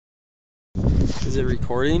Is it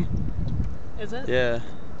recording? Is it? Yeah.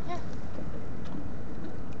 Yeah.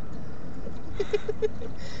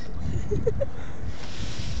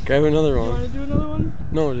 Grab another one. You want to do another one?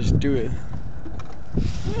 No, just do it.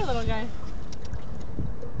 Come here, little guy.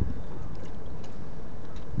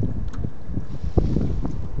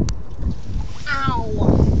 Ow!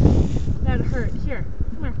 That hurt. Here.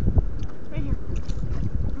 Come here. Right here.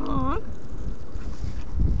 Aww.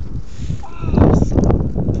 Oh, so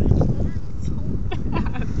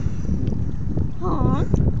bad. Aww.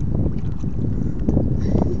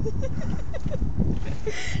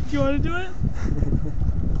 Do you want to do it?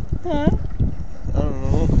 Huh? I don't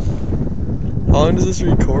know. How long does this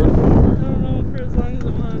record I for? don't know, for as long as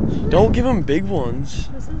it wants. Don't give him big ones.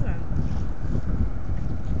 This isn't.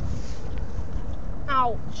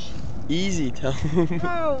 Ouch. Easy, tell him.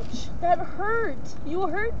 Ouch. That hurt. You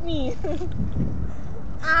hurt me.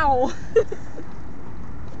 Ow.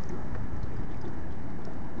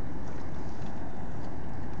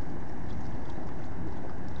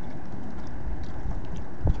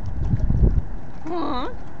 Huh?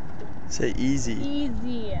 Say easy.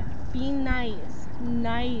 Easy. Be nice.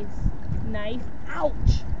 Nice. Nice. Ouch.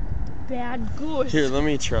 Bad goose. Here, let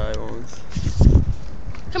me try once.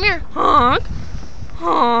 Come here. Honk.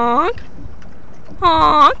 Honk.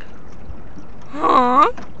 Honk.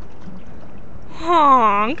 Honk.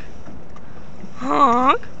 Honk.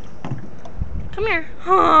 Honk. Come here.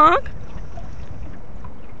 Honk.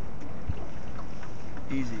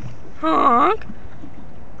 Easy. Honk.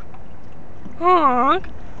 Honk.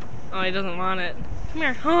 Oh, he doesn't want it. Come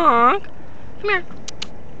here. Honk. Come here.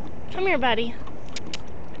 Come here, buddy.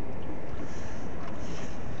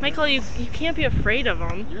 Michael, you can't be afraid of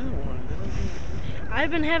him. You're the one. I've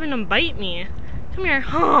been having him bite me. Come here.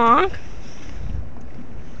 Honk.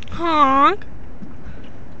 Honk.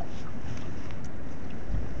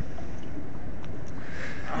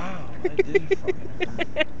 Ow, that did fucking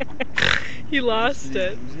hurt. He lost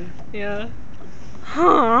Did it. you lose it? Yeah.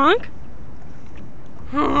 Honk.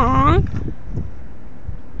 Honk.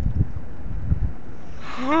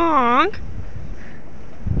 Honk.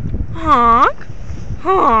 Honk.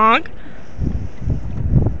 Honk.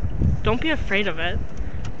 Don't be afraid of it.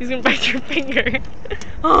 He's gonna bite your finger.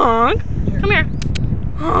 Honk. Come here.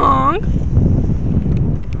 Honk.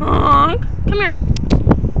 Honk. Come here.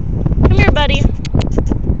 Come here, buddy.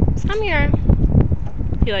 Come here.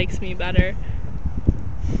 He likes me better.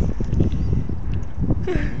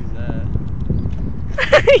 Who's that?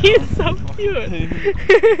 He's so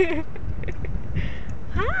cute.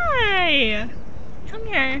 Hi. Come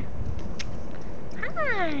here.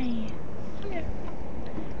 Hi. Come here.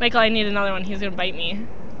 Michael, I need another one. He's gonna bite me.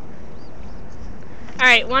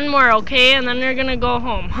 Alright, one more, okay? And then we're gonna go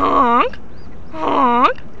home. Honk.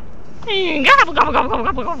 Honk. Gobble, gobble, gobble, gobble,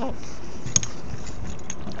 gobble, gobble.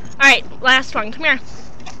 Alright, last one. Come here.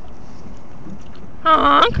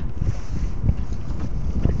 Honk.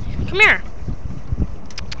 Come here.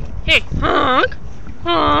 Hey, honk.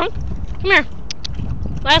 Honk. Come here.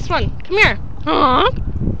 Last one. Come here. Honk.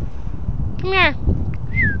 Come here.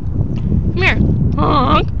 Come here.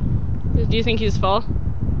 Honk. Do you think he's full?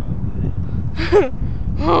 Probably.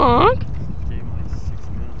 Honk. Gave him like 6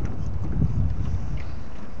 minutes.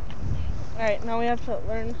 Alright, now we have to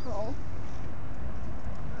learn how.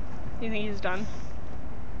 Do you think he's done?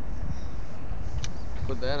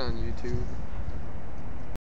 Put that on YouTube.